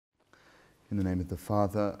In the name of the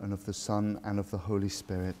Father, and of the Son, and of the Holy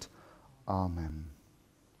Spirit. Amen.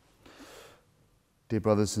 Dear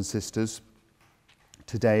brothers and sisters,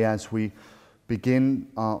 today as we begin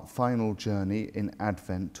our final journey in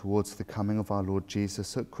Advent towards the coming of our Lord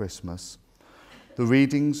Jesus at Christmas, the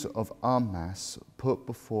readings of our Mass put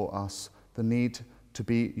before us the need to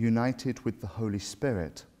be united with the Holy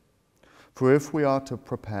Spirit. For if we are to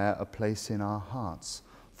prepare a place in our hearts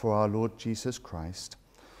for our Lord Jesus Christ,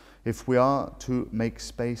 if we are to make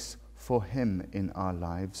space for him in our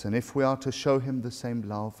lives, and if we are to show him the same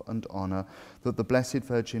love and honour that the Blessed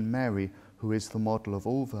Virgin Mary, who is the model of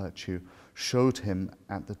all virtue, showed him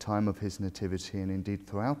at the time of his nativity and indeed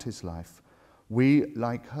throughout his life, we,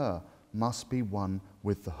 like her, must be one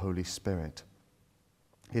with the Holy Spirit.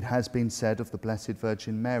 It has been said of the Blessed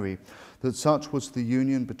Virgin Mary that such was the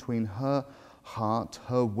union between her heart,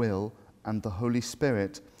 her will, and the Holy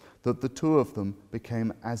Spirit, that the two of them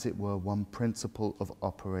became, as it were, one principle of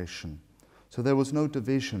operation. So there was no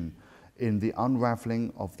division in the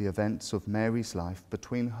unravelling of the events of Mary's life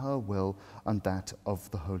between her will and that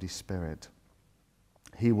of the Holy Spirit.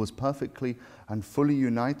 He was perfectly and fully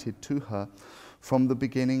united to her from the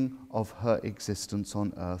beginning of her existence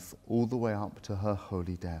on earth all the way up to her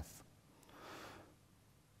holy death.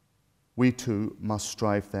 We too must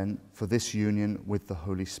strive then for this union with the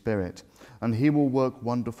Holy Spirit, and he will work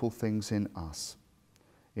wonderful things in us.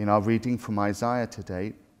 In our reading from Isaiah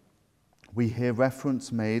today, we hear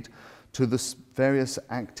reference made to the various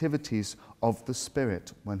activities of the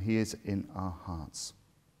Spirit when he is in our hearts.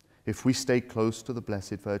 If we stay close to the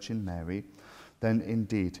Blessed Virgin Mary, then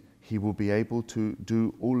indeed he will be able to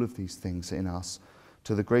do all of these things in us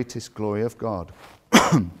to the greatest glory of God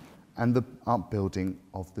and the upbuilding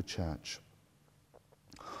of the Church.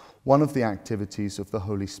 One of the activities of the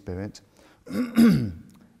Holy Spirit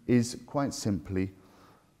is quite simply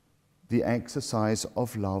the exercise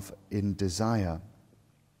of love in desire.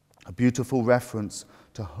 A beautiful reference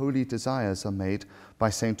to holy desires are made by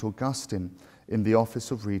St. Augustine in the Office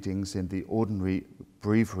of Readings in the Ordinary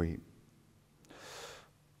Breviary.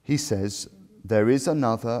 He says, "There is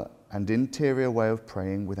another and interior way of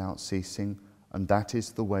praying without ceasing, and that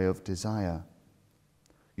is the way of desire.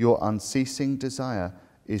 Your unceasing desire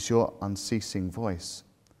is your unceasing voice.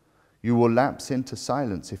 You will lapse into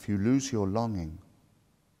silence if you lose your longing."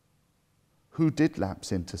 Who did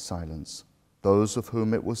lapse into silence? Those of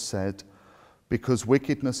whom it was said, "Because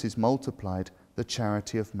wickedness is multiplied, the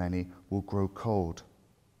charity of many will grow cold."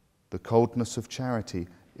 The coldness of charity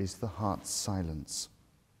is the heart's silence.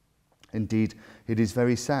 Indeed, it is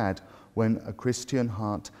very sad when a Christian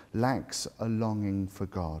heart lacks a longing for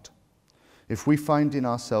God. If we find in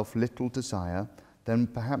ourselves little desire, then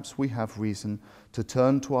perhaps we have reason to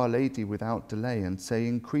turn to Our Lady without delay and say,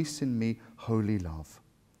 "Increase in me holy love."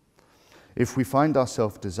 If we find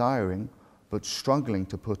ourselves desiring, but struggling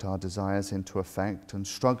to put our desires into effect and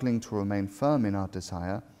struggling to remain firm in our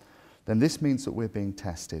desire, then this means that we're being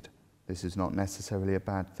tested. This is not necessarily a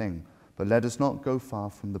bad thing, but let us not go far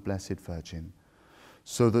from the Blessed Virgin,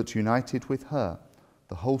 so that united with her,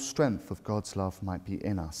 the whole strength of God's love might be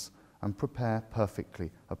in us and prepare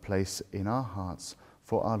perfectly a place in our hearts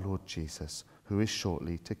for our Lord Jesus, who is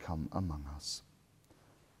shortly to come among us.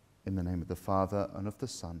 In the name of the Father, and of the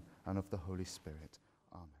Son, and of the Holy Spirit.